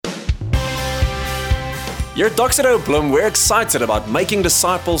Here at Doxa Bloem, we're excited about making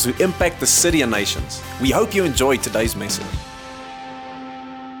disciples who impact the city and nations. We hope you enjoyed today's message.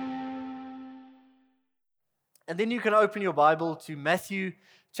 And then you can open your Bible to Matthew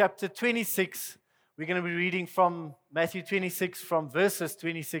chapter 26. We're going to be reading from Matthew 26 from verses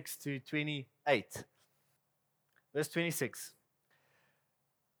 26 to 28. Verse 26.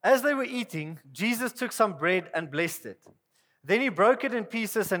 As they were eating, Jesus took some bread and blessed it. Then he broke it in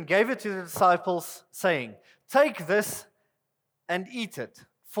pieces and gave it to the disciples, saying, "Take this and eat it,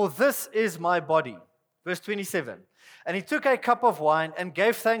 for this is my body." Verse 27. And he took a cup of wine and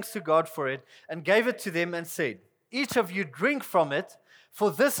gave thanks to God for it and gave it to them and said, "Each of you drink from it, for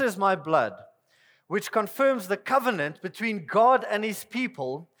this is my blood, which confirms the covenant between God and his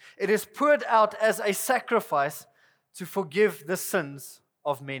people. It is poured out as a sacrifice to forgive the sins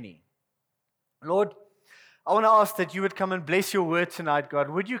of many." Lord, I want to ask that you would come and bless your word tonight, God.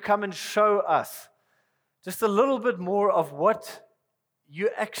 Would you come and show us just a little bit more of what you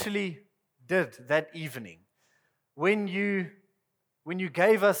actually did that evening when you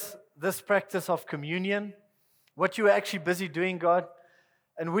gave us this practice of communion, what you were actually busy doing, God?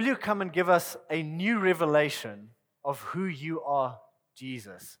 And will you come and give us a new revelation of who you are,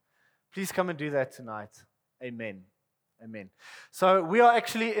 Jesus? Please come and do that tonight. Amen. Amen. So we are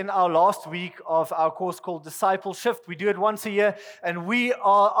actually in our last week of our course called Discipleshift. We do it once a year, and we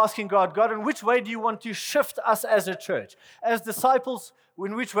are asking God, in which way do you want to shift us as a church? As disciples,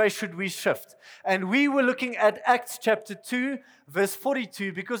 in which way should we shift? And we were looking at Acts chapter 2, verse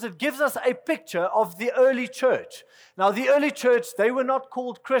 42, because it gives us a picture of the early church. Now, the early church, they were not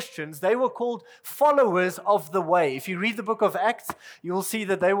called Christians. They were called followers of the way. If you read the book of Acts, you will see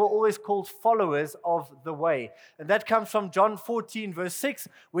that they were always called followers of the way. And that comes from John 14, verse 6,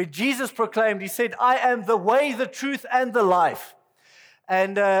 where Jesus proclaimed, he said, "I am the way, the truth, and the life."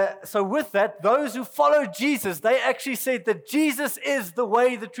 And so with that, those who followed Jesus, they actually said that Jesus is the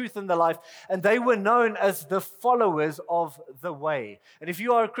way, the truth, and the life. And they were known as the followers of the way. And if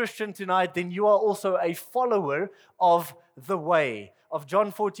you are a Christian tonight, then you are also a follower of the way. Of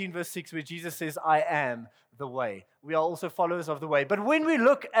John 14, verse 6, where Jesus says, "I am the way." We are also followers of the way. But when we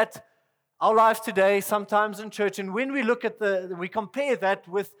look at our life today, sometimes in church, and when we look at we compare that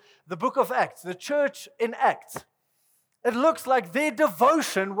with the book of Acts, the church in Acts, it looks like their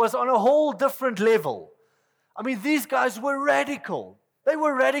devotion was on a whole different level. I mean, these guys were radical. They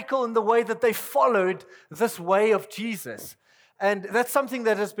were radical in the way that they followed this way of Jesus. And that's something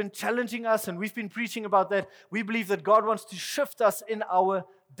that has been challenging us, and we've been preaching about that. We believe that God wants to shift us in our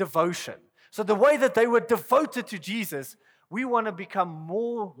devotion. So the way that they were devoted to Jesus, we want to become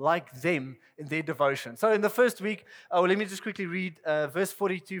more like them in their devotion. So in the first week, let me just quickly read verse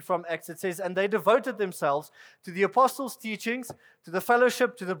 42 from Acts. It says, "And they devoted themselves to the apostles' teachings, to the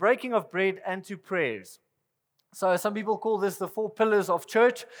fellowship, to the breaking of bread, and to prayers." So some people call this the 4 pillars of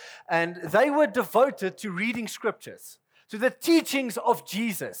church. And they were devoted to reading scriptures, to the teachings of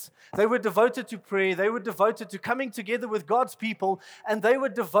Jesus. They were devoted to prayer. They were devoted to coming together with God's people. And they were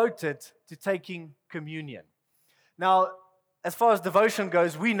devoted to taking communion. Now, as far as devotion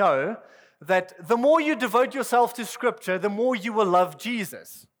goes, we know that the more you devote yourself to Scripture, the more you will love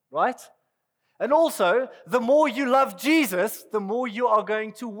Jesus, right? And also, the more you love Jesus, the more you are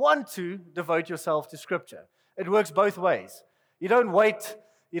going to want to devote yourself to Scripture. It works both ways. You don't wait,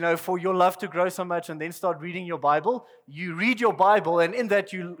 for your love to grow so much and then start reading your Bible. You read your Bible, and in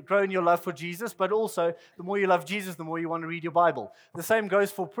that you grow in your love for Jesus, but also, the more you love Jesus, the more you want to read your Bible. The same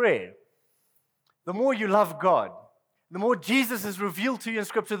goes for prayer. The more you love God, the more Jesus is revealed to you in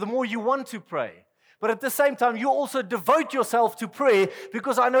Scripture, the more you want to pray. But at the same time, you also devote yourself to prayer,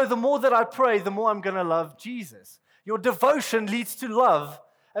 because I know the more that I pray, the more I'm going to love Jesus. Your devotion leads to love,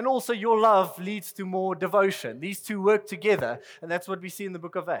 and also your love leads to more devotion. These two work together, and that's what we see in the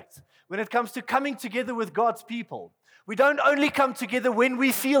book of Acts. When it comes to coming together with God's people, we don't only come together when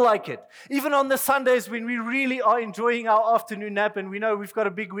we feel like it. Even on the Sundays when we really are enjoying our afternoon nap and we know we've got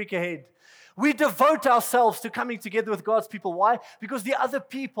a big week ahead, we devote ourselves to coming together with God's people. Why? Because the other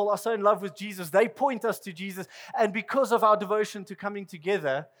people are so in love with Jesus. They point us to Jesus. And because of our devotion to coming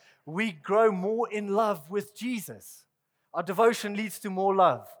together, we grow more in love with Jesus. Our devotion leads to more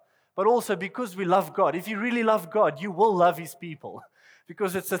love. But also because we love God. If you really love God, you will love His people.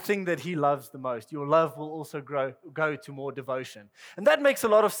 Because it's the thing that He loves the most. Your love will also go to more devotion. And that makes a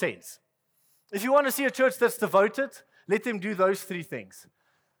lot of sense. If you want to see a church that's devoted, let them do those 3 things.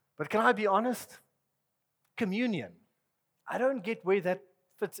 But can I be honest? Communion. I don't get where that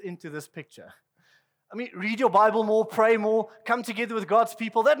fits into this picture. I mean, read your Bible more, pray more, come together with God's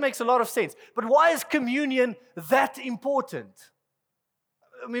people. That makes a lot of sense. But why is communion that important?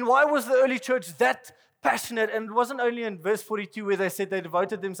 why was the early church that passionate? And it wasn't only in verse 42 where they said they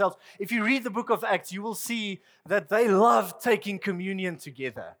devoted themselves. If you read the book of Acts, you will see that they loved taking communion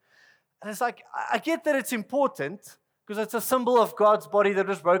together. And it's like, I get that it's important because it's a symbol of God's body that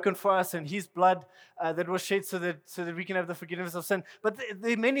was broken for us and His blood that was shed so that we can have the forgiveness of sin. But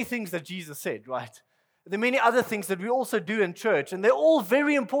there are many things that Jesus said, right? There are many other things that we also do in church, and they're all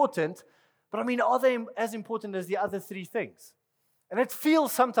very important. But are they as important as the other three things? And it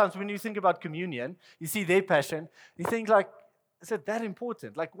feels sometimes when you think about communion, you see their passion, you think like, is it that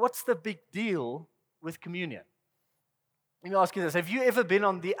important? Like, what's the big deal with communion? Let me ask you this. Have you ever been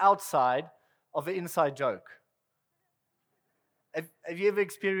on the outside of an inside joke? Have you ever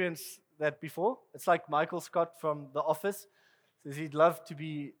experienced that before? It's like Michael Scott from The Office. Says he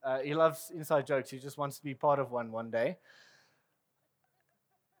loves inside jokes. He just wants to be part of one day.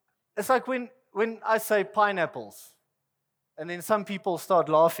 It's like when I say pineapples, and then some people start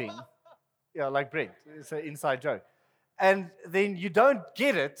laughing, like Brent, it's an inside joke. And then you don't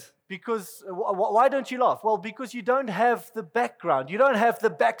get it because, why don't you laugh? Well, because you don't have the background. You don't have the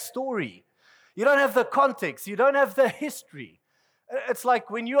backstory. You don't have the context. You don't have the history. It's like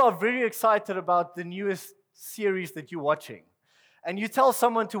when you are very excited about the newest series that you're watching, and you tell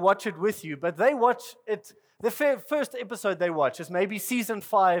someone to watch it with you, but they watch it, the first episode they watch is maybe season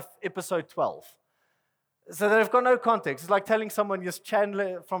 5, episode 12. So they've got no context. It's like telling someone, yes,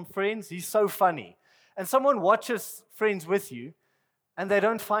 Chandler from Friends, he's so funny. And someone watches Friends with you, and they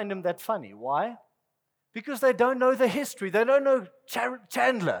don't find him that funny. Why? Because they don't know the history. They don't know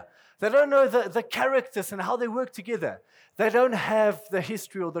Chandler. They don't know the characters and how they work together. They don't have the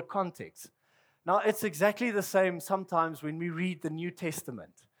history or the context. Now, it's exactly the same sometimes when we read the New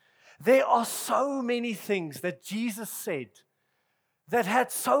Testament. There are so many things that Jesus said that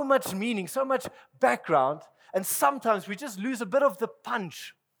had so much meaning, so much background, and sometimes we just lose a bit of the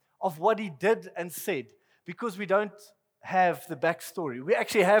punch of what He did and said because we don't have the backstory. We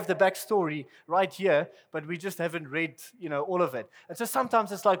actually have the backstory right here, but we just haven't read, all of it. And so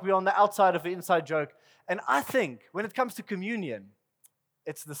sometimes it's like we're on the outside of an inside joke. And I think when it comes to communion,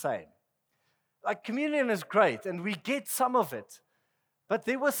 it's the same. Like, communion is great, and we get some of it. But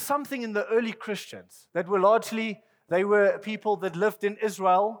there was something in the early Christians that they were people that lived in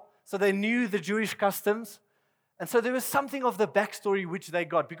Israel, so they knew the Jewish customs. And so there was something of the backstory which they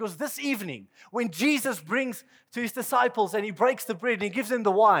got. Because this evening, when Jesus brings to His disciples and He breaks the bread and He gives them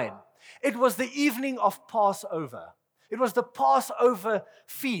the wine, it was the evening of Passover. It was the Passover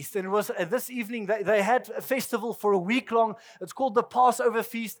feast. And it was this evening, they had a festival for a week long. It's called the Passover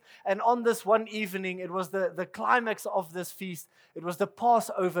feast. And on this one evening, it was the climax of this feast. It was the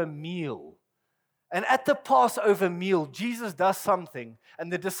Passover meal. And at the Passover meal, Jesus does something.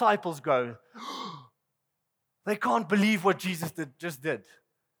 And the disciples go, they can't believe what Jesus just did.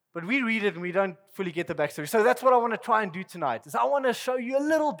 But we read it and we don't fully get the backstory. So that's what I want to try and do tonight. Is I want to show you a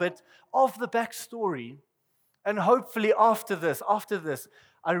little bit of the backstory. And hopefully after this,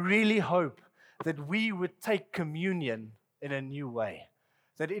 I really hope that we would take communion in a new way.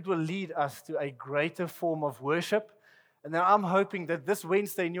 That it will lead us to a greater form of worship. And then I'm hoping that this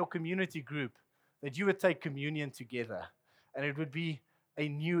Wednesday in your community group, that you would take communion together. And it would be a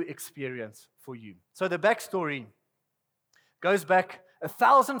new experience for you. So the backstory goes back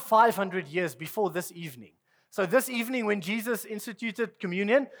 1,500 years before this evening. So this evening when Jesus instituted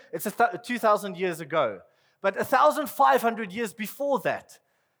communion, it's 2,000 years ago. But 1,500 years before that,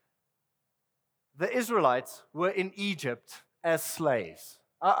 the Israelites were in Egypt as slaves.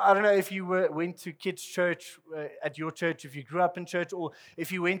 I don't know if you went to kids' church at your church, if you grew up in church, or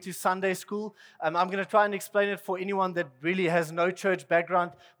if you went to Sunday school. I'm going to try and explain it for anyone that really has no church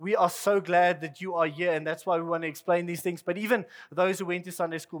background. We are so glad that you are here, and that's why we want to explain these things. But even those who went to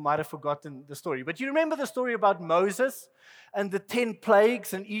Sunday school might have forgotten the story. But you remember the story about Moses and the 10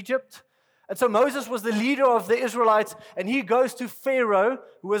 plagues in Egypt? And so Moses was the leader of the Israelites, and he goes to Pharaoh,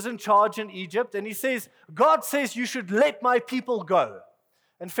 who was in charge in Egypt, and he says, God says you should let my people go.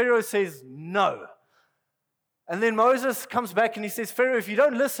 And Pharaoh says, no. And then Moses comes back and he says, Pharaoh, if you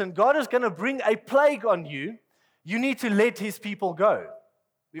don't listen, God is going to bring a plague on you. You need to let His people go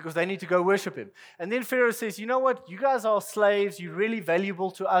because they need to go worship Him. And then Pharaoh says, you know what? You guys are slaves. You're really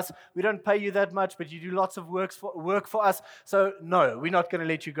valuable to us. We don't pay you that much, but you do lots of work for us. So no, we're not going to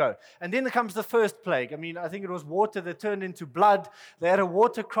let you go. And then comes the first plague. I think it was water that turned into blood. They had a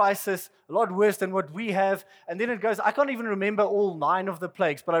water crisis, a lot worse than what we have. And then it goes, I can't even remember all 9 of the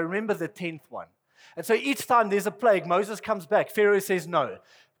plagues, but I remember the 10th one. And so each time there's a plague, Moses comes back. Pharaoh says no.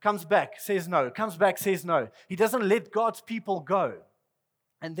 Comes back, says no. Comes back, says no. He doesn't let God's people go.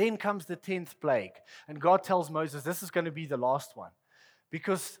 And then comes the 10th plague. And God tells Moses, this is going to be the last one.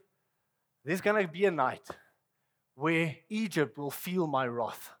 because there's going to be a night where Egypt will feel my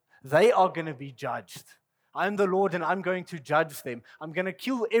wrath. They are going to be judged. I'm the Lord and I'm going to judge them. I'm going to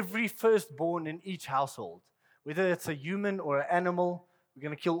kill every firstborn in each household. Whether it's a human or an animal, we're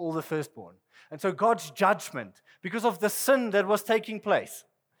going to kill all the firstborn. And so God's judgment, because of the sin that was taking place,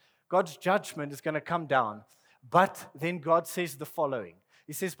 God's judgment is going to come down. But then God says the following.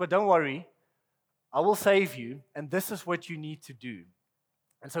 He says, but don't worry, I will save you, and this is what you need to do.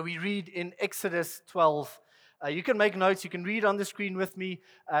 And so we read in Exodus 12. You can make notes, you can read on the screen with me,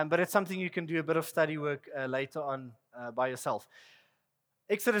 but it's something you can do a bit of study work later on by yourself.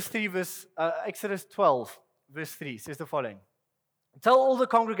 Exodus 12, verse 3 says the following. Tell all the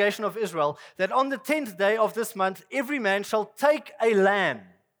congregation of Israel that on the 10th day of this month, every man shall take a lamb.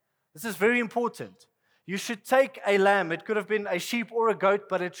 This is very important. You should take a lamb. It could have been a sheep or a goat,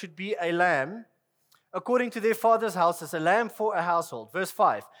 but it should be a lamb. According to their father's houses, a lamb for a household. Verse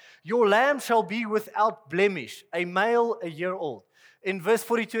 5, your lamb shall be without blemish, a male a year old. In verse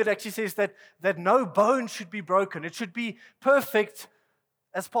 42, it actually says that no bone should be broken. It should be perfect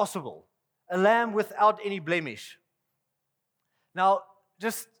as possible. A lamb without any blemish. Now,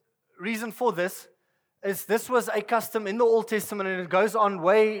 just reason for this is this was a custom in the Old Testament, and it goes on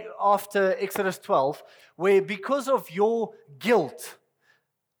way after Exodus 12, where because of your guilt,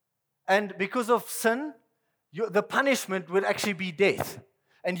 and because of sin, the punishment would actually be death.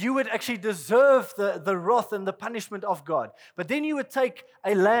 And you would actually deserve the wrath and the punishment of God. But then you would take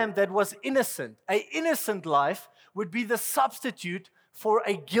a lamb that was innocent. An innocent life would be the substitute for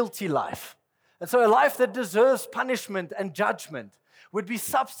a guilty life. And so a life that deserves punishment and judgment would be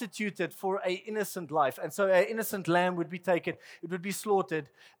substituted for an innocent life. And so an innocent lamb would be taken, it would be slaughtered,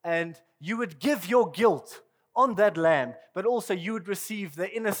 and you would give your guilt on that lamb, but also you would receive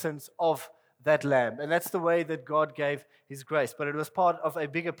the innocence of that lamb. And that's the way that God gave his grace. But it was part of a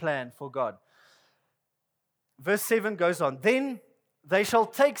bigger plan for God. Verse 7 goes on. Then they shall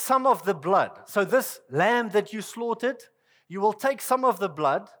take some of the blood. So this lamb that you slaughtered, you will take some of the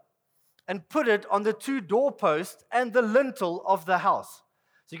blood and put it on the 2 doorposts and the lintel of the house.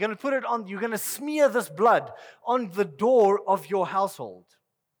 So you're going to put it on, you're going to smear this blood on the door of your household,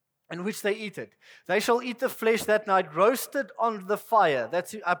 in which they eat it. They shall eat the flesh that night, roasted on the fire.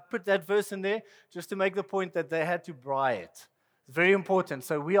 I put that verse in there just to make the point that they had to braai it. It's very important.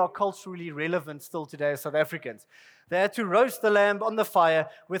 So we are culturally relevant still today as South Africans. They had to roast the lamb on the fire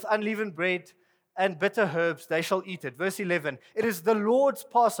with unleavened bread and bitter herbs. They shall eat it. Verse 11, it is the Lord's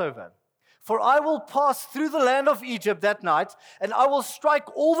Passover. For I will pass through the land of Egypt that night, and I will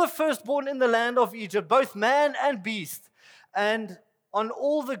strike all the firstborn in the land of Egypt, both man and beast, and on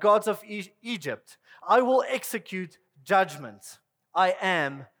all the gods of Egypt, I will execute judgments. I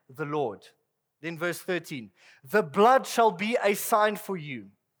am the Lord. Then verse 13, the blood shall be a sign for you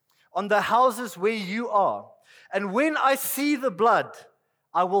on the houses where you are. And when I see the blood,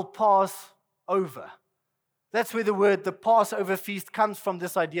 I will pass over. That's where the Passover feast comes from,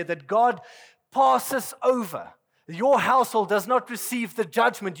 this idea that God passes over. Your household does not receive the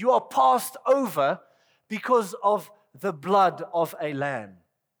judgment. You are passed over because of the blood of a lamb.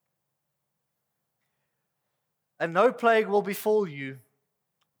 And no plague will befall you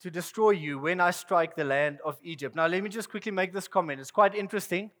to destroy you when I strike the land of Egypt. Now, let me just quickly make this comment. It's quite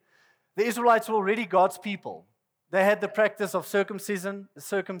interesting. The Israelites were already God's people. They had the practice of circumcision,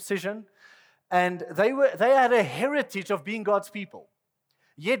 and they had a heritage of being God's people.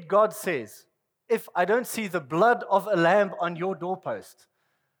 Yet God says, if I don't see the blood of a lamb on your doorpost,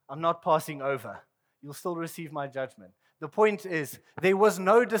 I'm not passing over. You'll still receive my judgment. The point is, there was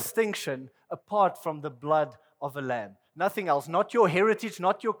no distinction apart from the blood of a lamb. Nothing else. Not your heritage,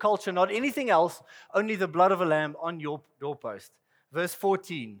 not your culture, not anything else. Only the blood of a lamb on your doorpost. Verse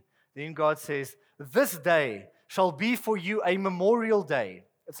 14, then God says, this day shall be for you a memorial day.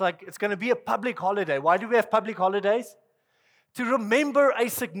 It's going to be a public holiday. Why do we have public holidays? To remember a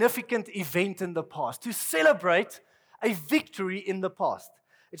significant event in the past. To celebrate a victory in the past.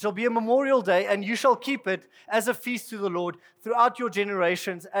 It shall be a memorial day, and you shall keep it as a feast to the Lord throughout your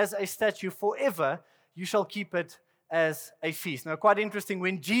generations, as a statute forever. You shall keep it as a feast. Now, quite interesting,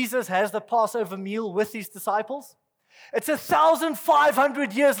 when Jesus has the Passover meal with his disciples, it's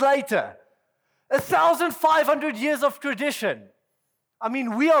 1,500 years later. 1,500 years of tradition. I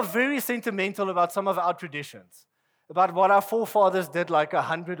mean, we are very sentimental about some of our traditions, about what our forefathers did like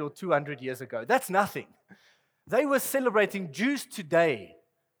 100 or 200 years ago. That's nothing. They were celebrating Jews today.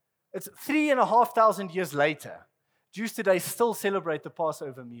 It's 3,500 years later. Jews today still celebrate the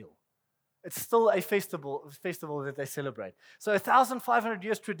Passover meal. It's still a festival that they celebrate. So 1,500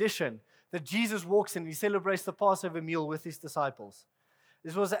 years tradition that Jesus walks in, he celebrates the Passover meal with his disciples.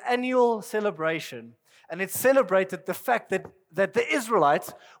 This was an annual celebration, and it celebrated the fact that the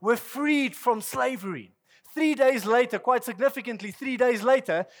Israelites were freed from slavery. 3 days later, quite significantly, 3 days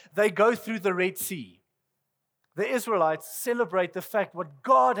later, they go through the Red Sea. The Israelites celebrate the fact what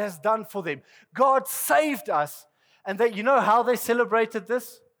God has done for them. God saved us. And you know how they celebrated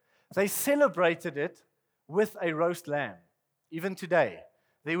this? They celebrated it with a roast lamb. Even today,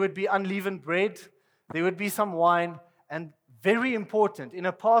 there would be unleavened bread, there would be some wine, and very important, in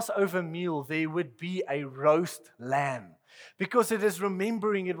a Passover meal, there would be a roast lamb. Because it is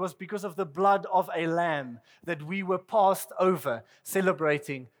remembering it was because of the blood of a lamb that we were passed over,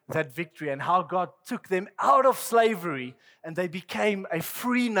 celebrating that victory and how God took them out of slavery and they became a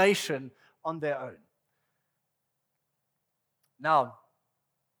free nation on their own. Now,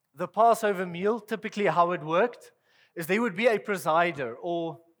 the Passover meal, typically how it worked, is there would be a presider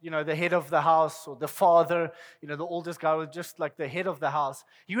or the head of the house or the father, the oldest guy was just like the head of the house.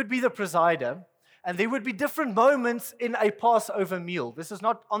 He would be the presider, and there would be different moments in a Passover meal. This is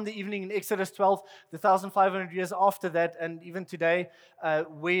not on the evening in Exodus 12, the 1,500 years after that, and even today,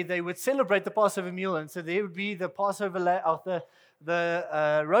 where they would celebrate the Passover meal. And so there would be the Passover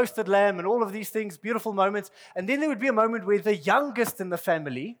the roasted lamb and all of these things, beautiful moments. And then there would be a moment where the youngest in the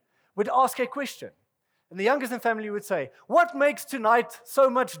family would ask a question. And the youngest in the family would say, what makes tonight so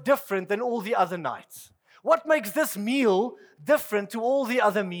much different than all the other nights? What makes this meal different to all the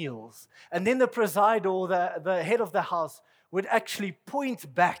other meals? And then the presider or the head of the house would actually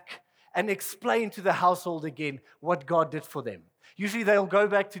point back and explain to the household again what God did for them. Usually they'll go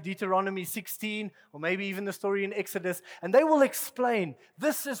back to Deuteronomy 16 or maybe even the story in Exodus, and they will explain,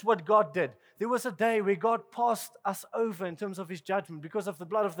 this is what God did. There was a day where God passed us over in terms of His judgment because of the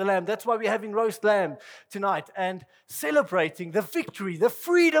blood of the Lamb. That's why we're having roast lamb tonight and celebrating the victory, the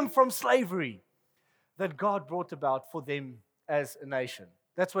freedom from slavery that God brought about for them as a nation.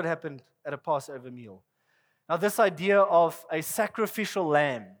 That's what happened at a Passover meal. Now, this idea of a sacrificial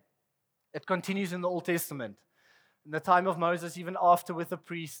lamb, it continues in the Old Testament. In the time of Moses, even after with the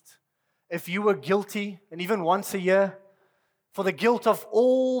priest, if you were guilty, and even once a year, for the guilt of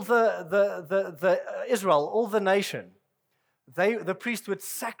all the Israel, all the nation, the priest would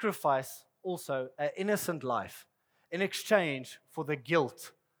sacrifice also an innocent life in exchange for the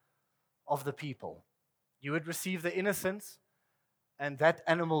guilt of the people. You would receive the innocence, and that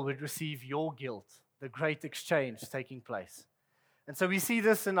animal would receive your guilt, the great exchange taking place. And so we see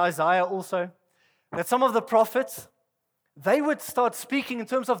this in Isaiah also, that some of the prophets, they would start speaking in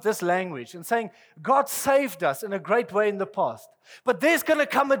terms of this language and saying, God saved us in a great way in the past. But there's going to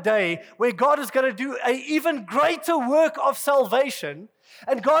come a day where God is going to do an even greater work of salvation,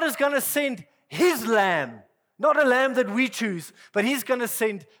 and God is going to send His lamb, not a lamb that we choose, but He's going to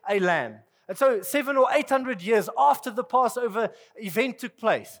send a lamb. And so 700 or 800 years after the Passover event took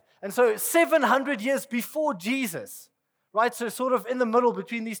place, and so 700 years before Jesus, right, so sort of in the middle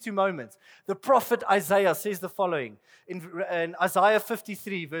between these two moments, the prophet Isaiah says the following. In Isaiah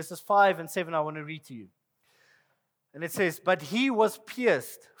 53, verses 5 and 7, I want to read to you. And it says, but He was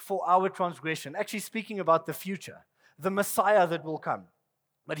pierced for our transgression. Actually speaking about the future, the Messiah that will come.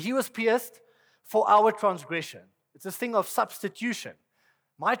 But He was pierced for our transgression. It's this thing of substitution.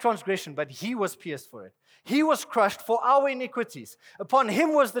 My transgression, but He was pierced for it. He was crushed for our iniquities. Upon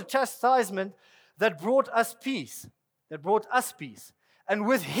Him was the chastisement that brought us peace. And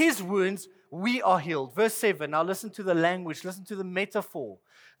with His wounds, we are healed. Verse 7, now listen to the language, listen to the metaphor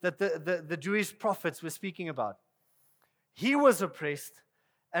that the Jewish prophets were speaking about. He was oppressed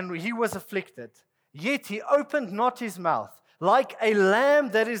and He was afflicted, yet He opened not His mouth. Like a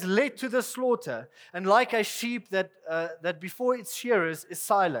lamb that is led to the slaughter, and like a sheep that before its shearers is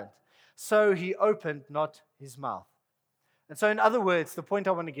silent, so He opened not His mouth. And so in other words, the point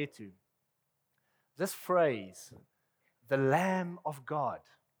I want to get to, this phrase, the Lamb of God,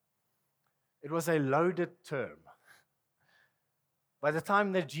 it was a loaded term. By the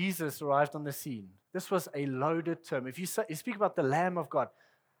time that Jesus arrived on the scene, this was a loaded term. If you speak about the Lamb of God,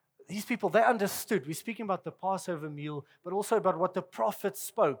 these people, they understood. We're speaking about the Passover meal, but also about what the prophets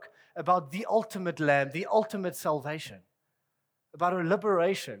spoke about the ultimate Lamb, the ultimate salvation, about a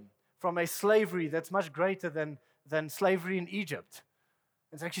liberation from a slavery that's much greater than slavery in Egypt.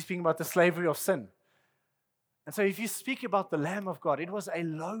 It's actually speaking about the slavery of sin. And so if you speak about the Lamb of God, it was a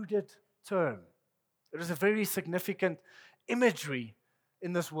loaded term. It was a very significant imagery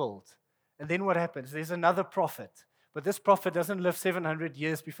in this world. And then what happens? There's another prophet. But this prophet doesn't live 700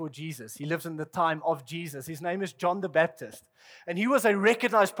 years before Jesus. He lives in the time of Jesus. His name is John the Baptist. And he was a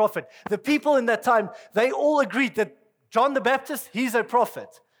recognized prophet. The people in that time, they all agreed that John the Baptist, he's a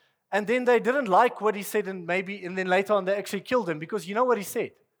prophet. And then they didn't like what he said, and then later on they actually killed him, because you know what he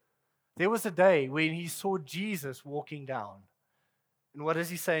said? There was a day when he saw Jesus walking down. And what does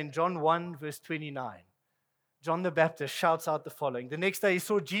he say in John 1, verse 29? John the Baptist shouts out the following. The next day he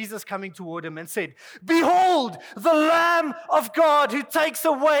saw Jesus coming toward him and said, "Behold, the Lamb of God who takes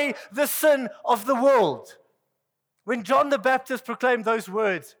away the sin of the world." When John the Baptist proclaimed those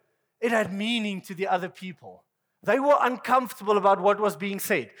words, it had meaning to the other people. They were uncomfortable about what was being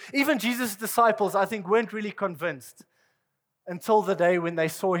said. Even Jesus' disciples, I think, weren't really convinced until the day when they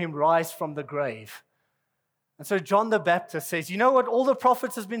saw him rise from the grave. And so John the Baptist says, you know what all the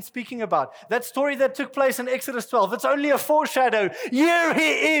prophets have been speaking about? That story that took place in Exodus 12, it's only a foreshadow. Here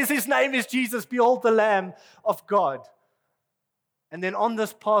he is. His name is Jesus. Behold the Lamb of God. And then on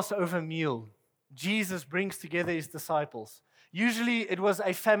this Passover meal, Jesus brings together his disciples. Usually it was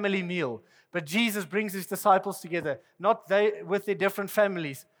a family meal, but Jesus brings his disciples together, not they with their different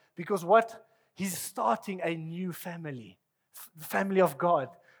families, because what? He's starting a new family, the family of God.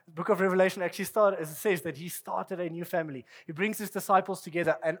 The book of Revelation actually says that he started a new family. He brings his disciples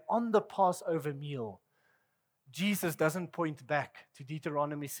together, and on the Passover meal, Jesus doesn't point back to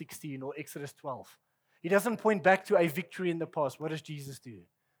Deuteronomy 16 or Exodus 12. He doesn't point back to a victory in the past. What does Jesus do?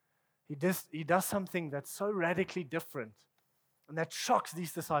 He does something that's so radically different and that shocks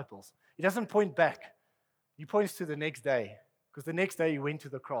these disciples. He doesn't point back. He points to the next day, because the next day he went to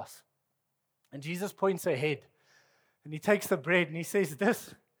the cross. And Jesus points ahead, and he takes the bread and he says,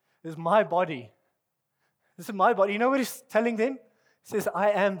 "This is my body. This is my body." You know what he's telling them? He says,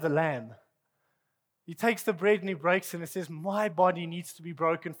 "I am the Lamb." He takes the bread and he breaks it and it says, "My body needs to be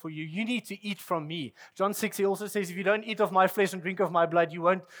broken for you. You need to eat from me." John 6, he also says, "If you don't eat of my flesh and drink of my blood, you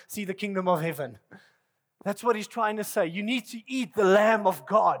won't see the kingdom of heaven." That's what he's trying to say. You need to eat the Lamb of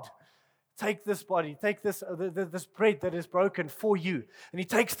God. Take this body, take this bread that is broken for you. And he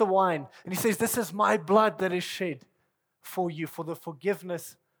takes the wine and he says, "This is my blood that is shed for you, for the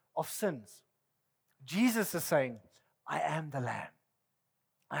forgiveness of sins." Jesus is saying, "I am the Lamb.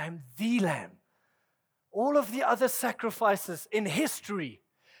 I am the Lamb." All of the other sacrifices in history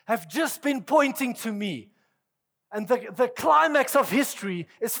have just been pointing to me. And the climax of history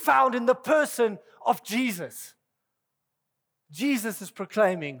is found in the person of Jesus. Jesus is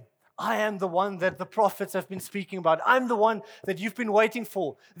proclaiming, "I am the one that the prophets have been speaking about. I'm the one that you've been waiting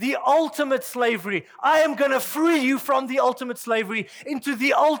for. The ultimate slavery. I am going to free you from the ultimate slavery into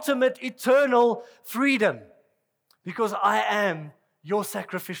the ultimate eternal freedom. Because I am your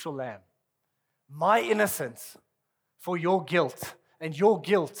sacrificial lamb. My innocence for your guilt, and your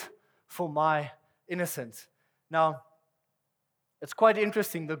guilt for my innocence." Now, it's quite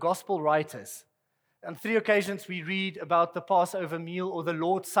interesting, the gospel writers. On 3 occasions we read about the Passover meal or the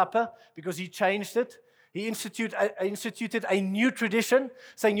Lord's Supper, because he changed it. He instituted a new tradition,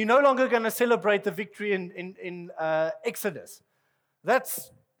 saying you're no longer going to celebrate the victory in Exodus.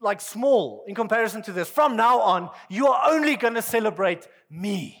 That's like small in comparison to this. From now on, you are only going to celebrate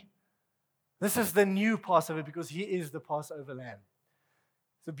me. This is the new Passover, because he is the Passover lamb.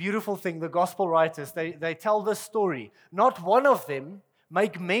 It's a beautiful thing. The gospel writers, they tell this story. Not one of them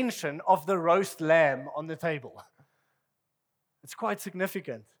make mention of the roast lamb on the table. It's quite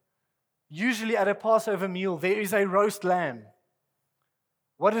significant. Usually at a Passover meal, there is a roast lamb.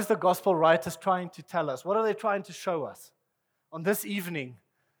 What is the gospel writers trying to tell us? What are they trying to show us? On this evening,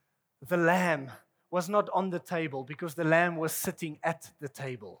 the lamb was not on the table, because the lamb was sitting at the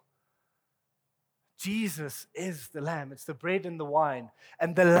table. Jesus is the lamb. It's the bread and the wine.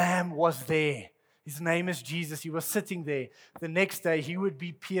 And the lamb was there. His name is Jesus. He was sitting there. The next day, he would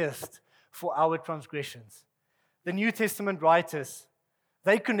be pierced for our transgressions. The New Testament writers,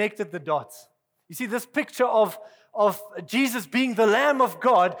 they connected the dots. You see, this picture of Jesus being the Lamb of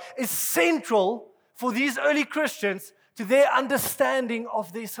God is central for these early Christians to their understanding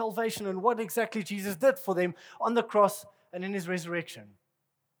of their salvation and what exactly Jesus did for them on the cross and in his resurrection.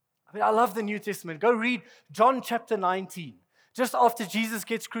 I love the New Testament. Go read John chapter 19. Just after Jesus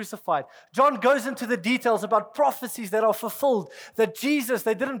gets crucified, John goes into the details about prophecies that are fulfilled, that Jesus,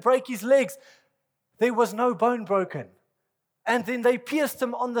 they didn't break his legs. There was no bone broken. And then they pierced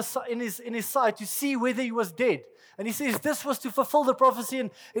him in his side to see whether he was dead. And he says this was to fulfill the prophecy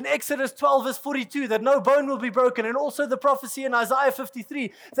in Exodus 12 verse 42, that no bone will be broken. And also the prophecy in Isaiah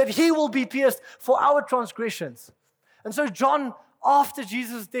 53, that he will be pierced for our transgressions. And so John, after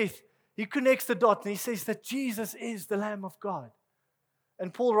Jesus' death, he connects the dot and he says that Jesus is the Lamb of God.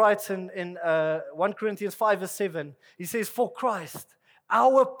 And Paul writes in 1 Corinthians 5 verse 7, he says, "For Christ,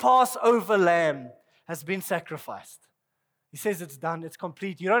 our Passover lamb, has been sacrificed." He says it's done, it's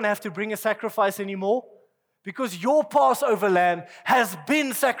complete. You don't have to bring a sacrifice anymore. Because your Passover lamb has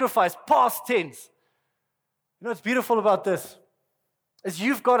been sacrificed, past tense. You know what's beautiful about this? Is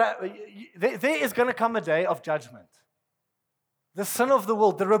there is going to come a day of judgment. The sin of the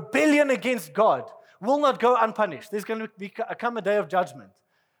world, the rebellion against God will not go unpunished. There's going to come a day of judgment.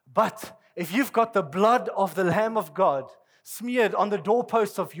 But if you've got the blood of the Lamb of God smeared on the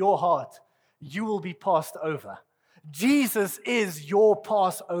doorposts of your heart, you will be passed over. Jesus is your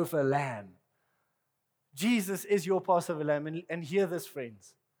Passover lamb. Jesus is your Passover lamb. And hear this,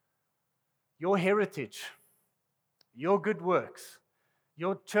 friends. Your heritage, your good works,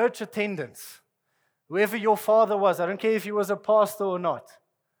 your church attendance, whoever your father was, I don't care if he was a pastor or not,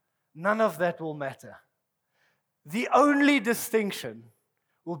 none of that will matter. The only distinction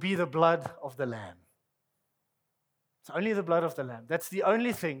will be the blood of the Lamb. It's only the blood of the Lamb. That's the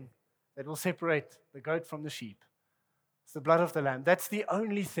only thing that will separate the goat from the sheep. It's the blood of the Lamb. That's the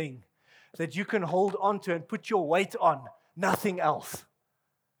only thing that you can hold on to and put your weight on. Nothing else.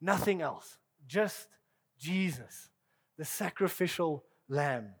 Nothing else. Just Jesus, the sacrificial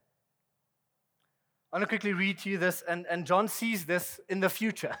Lamb. I want to quickly read to you this, and John sees this in the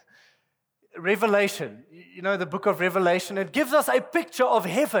future. Revelation, you know, the book of Revelation, it gives us a picture of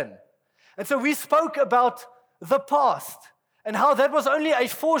heaven. And so we spoke about the past and how that was only a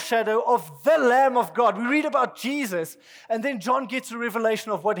foreshadow of the Lamb of God. We read about Jesus, and then John gets a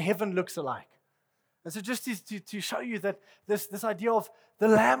revelation of what heaven looks like. And so just to show you that this idea of the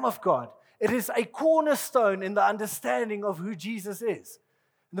Lamb of God, it is a cornerstone in the understanding of who Jesus is.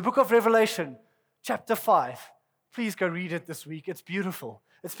 In the book of Revelation, chapter 5, please go read it this week. It's beautiful.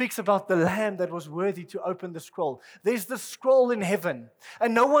 It speaks about the Lamb that was worthy to open the scroll. There's the scroll in heaven,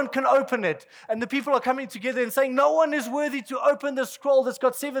 and no one can open it. And the people are coming together and saying, no one is worthy to open the scroll that's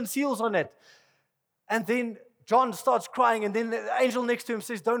got 7 seals on it. And then John starts crying, and then the angel next to him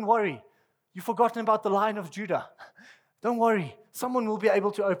says, don't worry. You've forgotten about the Lion of Judah. Don't worry. Someone will be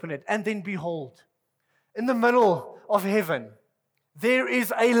able to open it. And then behold, in the middle of heaven, there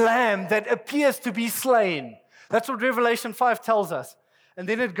is a lamb that appears to be slain. That's what Revelation 5 tells us. And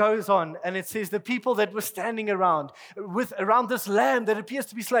then it goes on, and it says the people that were standing around this lamb that appears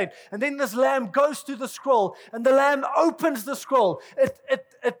to be slain. And then this lamb goes to the scroll, and the lamb opens the scroll.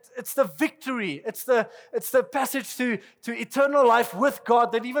 It's the victory. It's the passage to eternal life with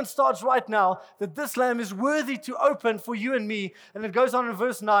God that even starts right now, that this lamb is worthy to open for you and me. And it goes on in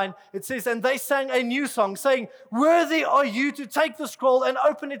verse 9. It says, and they sang a new song, saying, worthy are you to take the scroll and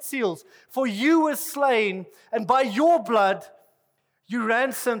open its seals. For you were slain, and by your blood you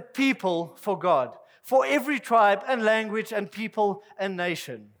ransomed people for God, for every tribe and language and people and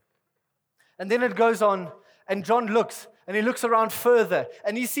nation. And then it goes on, and John looks, and he looks around further,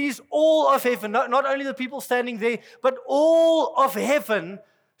 and he sees all of heaven, not only the people standing there, but all of heaven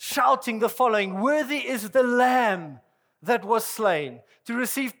shouting the following, worthy is the Lamb that was slain, to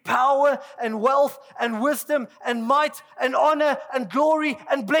receive power and wealth and wisdom and might and honor and glory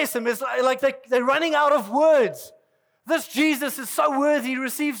and blessing. It's like they're running out of words. This Jesus is so worthy. He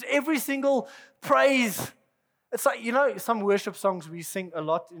receives every single praise. It's like, you know, some worship songs we sing a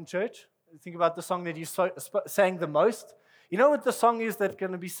lot in church. Think about the song that you sang the most. You know what the song is that's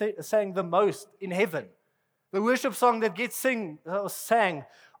going to be sang the most in heaven? The worship song that gets sang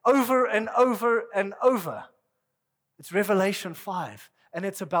over and over and over. It's Revelation 5, and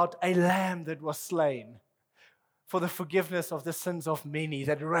it's about a lamb that was slain for the forgiveness of the sins of many,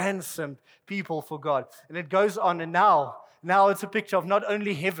 that ransomed people for God. And it goes on, and now it's a picture of not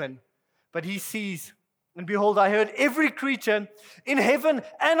only heaven, but he sees, and behold, I heard every creature in heaven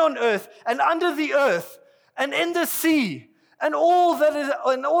and on earth, and under the earth, and in the sea, and all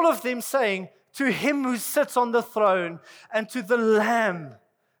of them saying, to him who sits on the throne, and to the Lamb,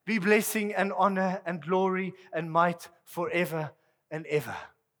 be blessing and honor and glory and might forever and ever.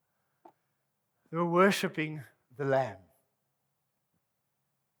 They were worshiping the Lamb,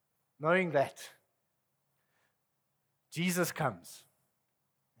 knowing that Jesus comes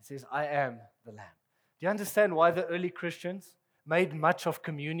and says, I am the Lamb. Do you understand why the early Christians made much of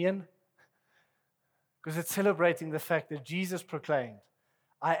communion? Because it's celebrating the fact that Jesus proclaimed,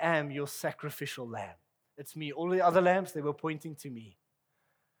 I am your sacrificial lamb. It's me. All the other lambs, they were pointing to me.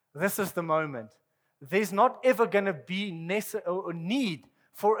 This is the moment. There's not ever going to be need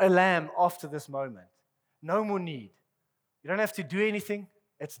for a lamb after this moment. No more need. You don't have to do anything.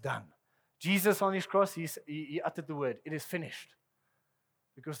 It's done. Jesus on his cross, he uttered the word, it is finished.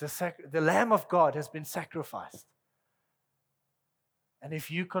 Because the Lamb of God has been sacrificed. And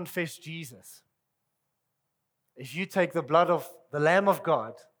if you confess Jesus, if you take the blood of the Lamb of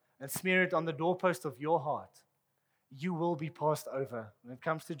God and smear it on the doorpost of your heart, you will be passed over when it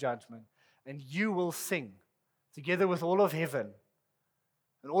comes to judgment. And you will sing together with all of heaven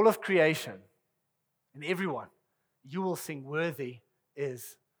and all of creation and everyone, you will sing, "Worthy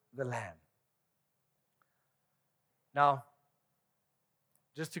is the Lamb." Now,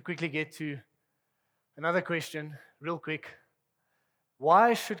 just to quickly get to another question, real quick.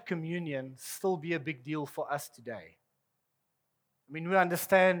 Why should communion still be a big deal for us today? I mean, we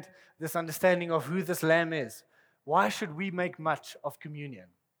understand this understanding of who this Lamb is. Why should we make much of communion?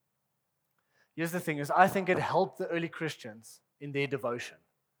 Here's the thing, is I think it helped the early Christians in their devotion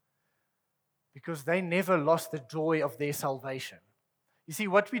because they never lost the joy of their salvation. You see,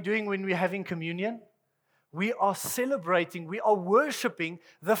 what we're doing when we're having communion, we are celebrating, we are worshiping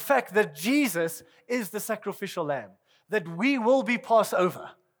the fact that Jesus is the sacrificial lamb, that we will be passed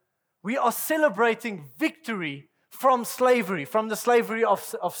over. We are celebrating victory from slavery, from the slavery of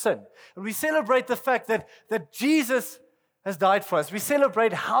sin. And we celebrate the fact that Jesus has died for us. We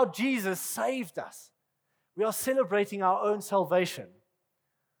celebrate how Jesus saved us. We are celebrating our own salvation.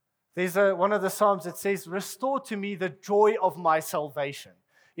 There's one of the Psalms that says, "Restore to me the joy of my salvation."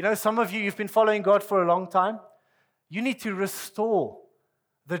 You know, some of you, you've been following God for a long time. You need to restore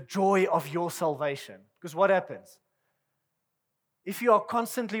the joy of your salvation. Because what happens? If you are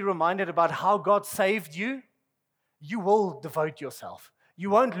constantly reminded about how God saved you, you will devote yourself. You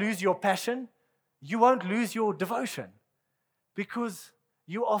won't lose your passion. You won't lose your devotion. Because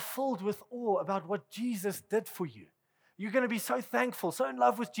you are filled with awe about what Jesus did for you. You're going to be so thankful, so in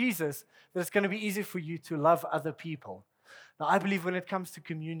love with Jesus, that it's going to be easy for you to love other people. Now, I believe when it comes to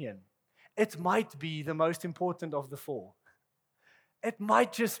communion, it might be the most important of the four. It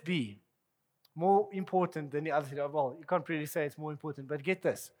might just be more important than the other. Well, you can't really say it's more important, but get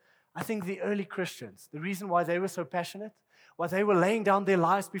this. I think the early Christians, the reason why they were so passionate, why they were laying down their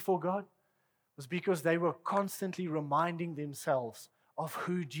lives before God, was because they were constantly reminding themselves of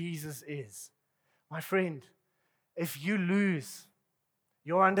who Jesus is. My friend, if you lose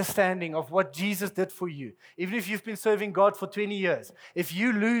your understanding of what Jesus did for you, even if you've been serving God for 20 years, if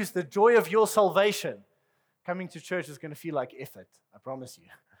you lose the joy of your salvation, coming to church is going to feel like effort, I promise you.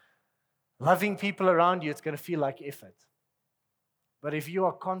 Loving people around you, it's going to feel like effort. But if you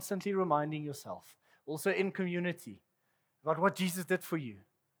are constantly reminding yourself, also in community, about what Jesus did for you,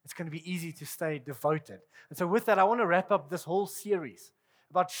 it's going to be easy to stay devoted. And so with that, I want to wrap up this whole series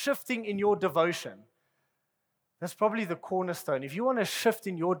about shifting in your devotion. That's probably the cornerstone. If you want to shift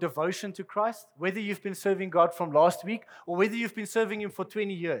in your devotion to Christ, whether you've been serving God from last week or whether you've been serving Him for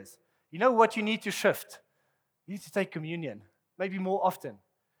 20 years, you know what you need to shift? You need to take communion, maybe more often.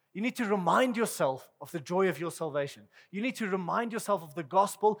 You need to remind yourself of the joy of your salvation. You need to remind yourself of the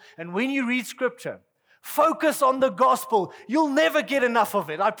gospel. And when you read Scripture, focus on the gospel. You'll never get enough of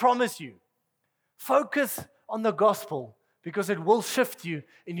it, I promise you. Focus on the gospel because it will shift you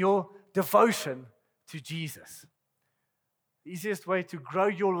in your devotion to Jesus. The easiest way to grow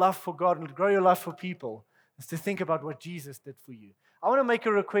your love for God and grow your love for people is to think about what Jesus did for you. I want to make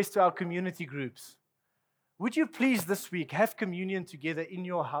a request to our community groups. Would you please this week have communion together in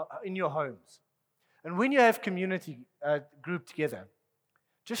your homes? And when you have community group together,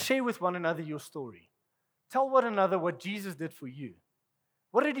 just share with one another your story. Tell one another what Jesus did for you.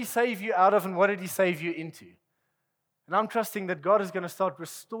 What did He save you out of and what did He save you into? And I'm trusting that God is going to start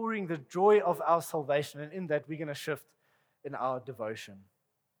restoring the joy of our salvation. And in that, we're going to shift in our devotion.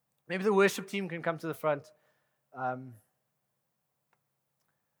 Maybe the worship team can come to the front.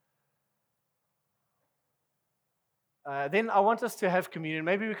 Then I want us to have communion.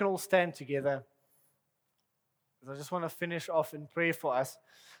 Maybe we can all stand together. I just want to finish off in prayer for us.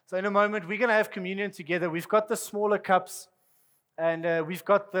 So in a moment, we're going to have communion together. We've got the smaller cups and we've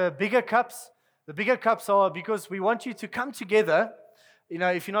got the bigger cups. The bigger cups are because we want you to come together. You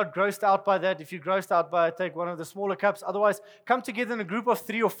know, if you're not grossed out by that, if you're grossed out by it, take one of the smaller cups. Otherwise, come together in a group of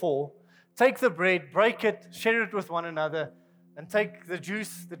 3 or 4. Take the bread, break it, share it with one another, and take the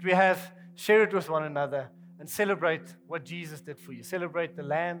juice that we have, share it with one another, and celebrate what Jesus did for you. Celebrate the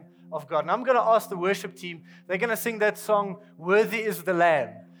Lamb of God. And I'm going to ask the worship team, they're going to sing that song, "Worthy is the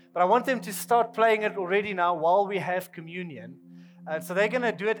Lamb." But I want them to start playing it already now while we have communion. And so they're going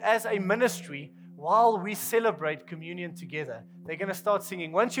to do it as a ministry while we celebrate communion together. They're going to start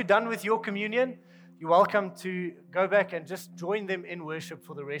singing. Once you're done with your communion, you're welcome to go back and just join them in worship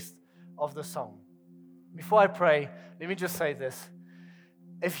for the rest of the song. Before I pray, let me just say this.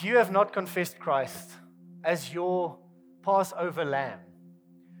 If you have not confessed Christ as your Passover lamb,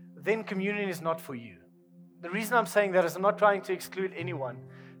 then communion is not for you. The reason I'm saying that is I'm not trying to exclude anyone.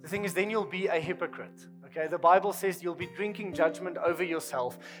 The thing is, then you'll be a hypocrite. Okay, the Bible says you'll be drinking judgment over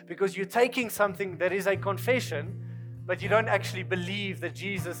yourself because you're taking something that is a confession, but you don't actually believe that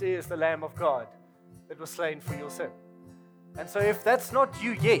Jesus is the Lamb of God. that was slain for your sin. And so if that's not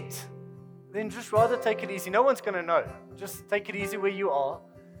you yet, then just rather take it easy. No one's going to know. Just take it easy where you are.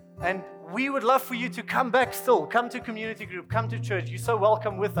 And we would love for you to come back still. Come to community group. Come to church. You're so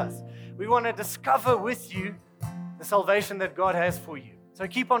welcome with us. We want to discover with you the salvation that God has for you. So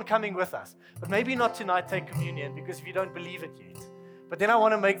keep on coming with us. But maybe not tonight take communion, because if you don't believe it yet. But then I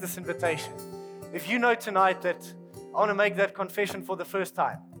want to make this invitation. If you know tonight that I want to make that confession for the first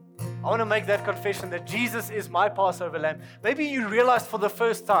time. I want to make that confession that Jesus is my Passover lamb. Maybe you realized for the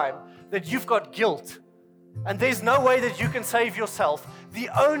first time that you've got guilt. And there's no way that you can save yourself. The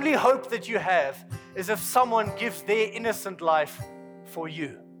only hope that you have is if someone gives their innocent life for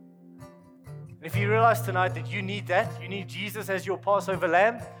you. And if you realize tonight that you need that, you need Jesus as your Passover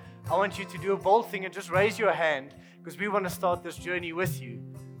lamb, I want you to do a bold thing and just raise your hand, because we want to start this journey with you,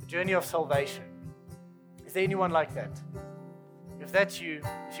 the journey of salvation. Is there anyone like that? If that's you,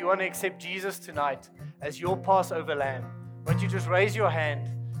 if you want to accept Jesus tonight as your Passover lamb, why don't you just raise your hand,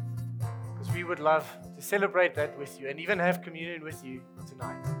 because we would love to celebrate that with you and even have communion with you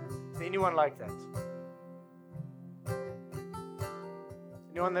tonight. Is there anyone like that?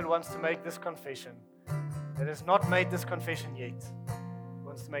 Anyone that wants to make this confession, that has not made this confession yet,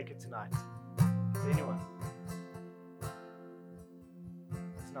 wants to make it tonight? Is there anyone?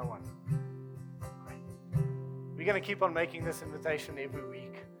 There's no one. Great. We're going to keep on making this invitation every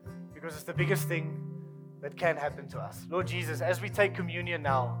week, because it's the biggest thing that can happen to us. Lord Jesus, as we take communion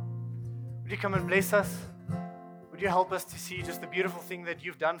now, would you come and bless us? Would you help us to see just the beautiful thing that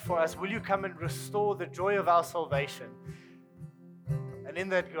you've done for us? Will you come and restore the joy of our salvation? And in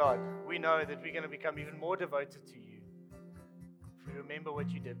that, God, we know that we're going to become even more devoted to you if we remember what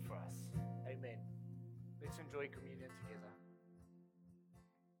you did for us. Amen. Let's enjoy communion together.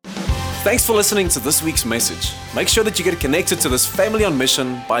 Thanks for listening to this week's message. Make sure that you get connected to this family on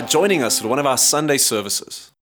mission by joining us at one of our Sunday services.